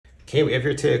Okay, we have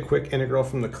here today a quick integral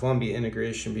from the Columbia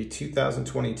Integration Bee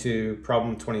 2022,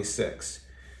 problem 26.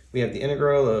 We have the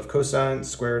integral of cosine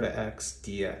square root of x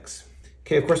dx.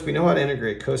 Okay, of course we know how to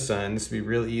integrate cosine. This would be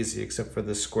really easy except for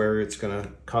the square root. It's going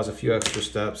to cause a few extra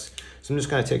steps. So I'm just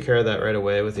going to take care of that right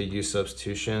away with a u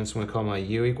substitution. So I'm going to call my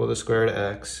u equal to square root of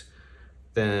x.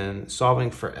 Then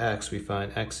solving for x, we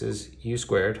find x is u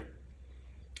squared.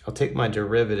 I'll take my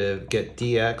derivative, get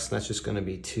dx, and that's just going to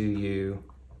be 2u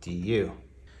du.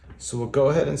 So we'll go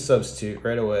ahead and substitute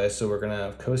right away. So we're going to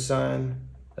have cosine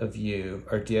of u,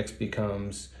 our dx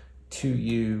becomes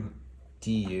 2u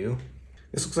du.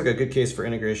 This looks like a good case for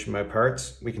integration by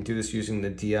parts. We can do this using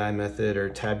the DI method or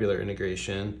tabular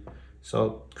integration. So I'll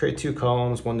create two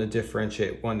columns, one to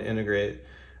differentiate, one to integrate.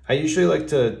 I usually like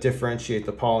to differentiate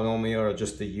the polynomial or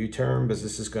just the u term,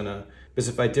 because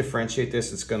if I differentiate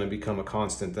this, it's going to become a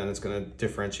constant, then it's going to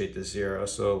differentiate to 0.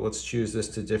 So let's choose this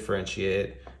to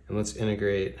differentiate, and let's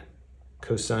integrate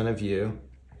cosine of u.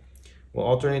 We'll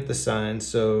alternate the signs,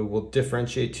 so we'll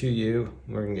differentiate 2u,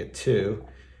 we're going to get 2.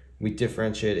 We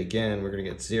differentiate again, we're going to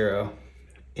get 0.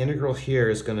 Integral here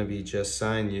is going to be just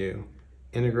sine u.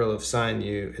 Integral of sine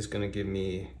u is going to give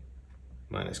me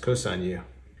minus cosine u.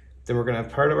 Then we're going to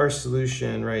have part of our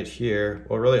solution right here,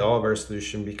 well really all of our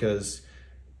solution, because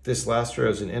this last row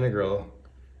is an integral,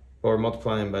 but we're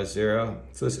multiplying by 0.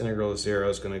 So this integral of 0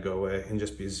 is going to go away and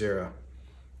just be 0.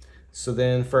 So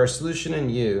then for our solution in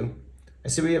u, I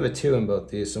see we have a 2 in both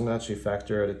these, so I'm going to actually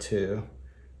factor out a 2.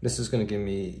 This is going to give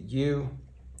me u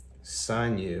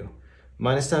sine u.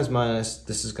 Minus times minus,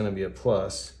 this is going to be a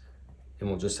plus, and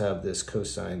we'll just have this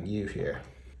cosine u here.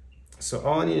 So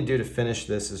all I need to do to finish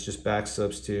this is just back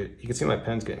substitute. You can see my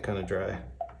pen's getting kind of dry.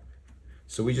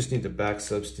 So we just need to back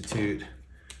substitute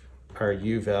our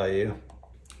u value.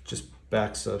 Just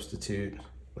back substitute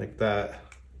like that.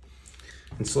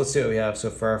 And so let's see what we have. So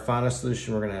for our final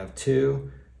solution, we're going to have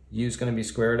 2. U is going to be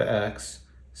square root of x,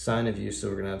 sine of u. So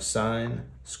we're going to have sine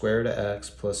square root of x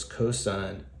plus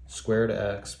cosine square root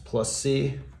of x plus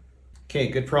c. Okay,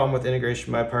 good problem with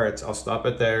integration by parts. I'll stop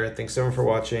it there. Thanks everyone for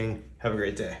watching. Have a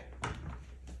great day.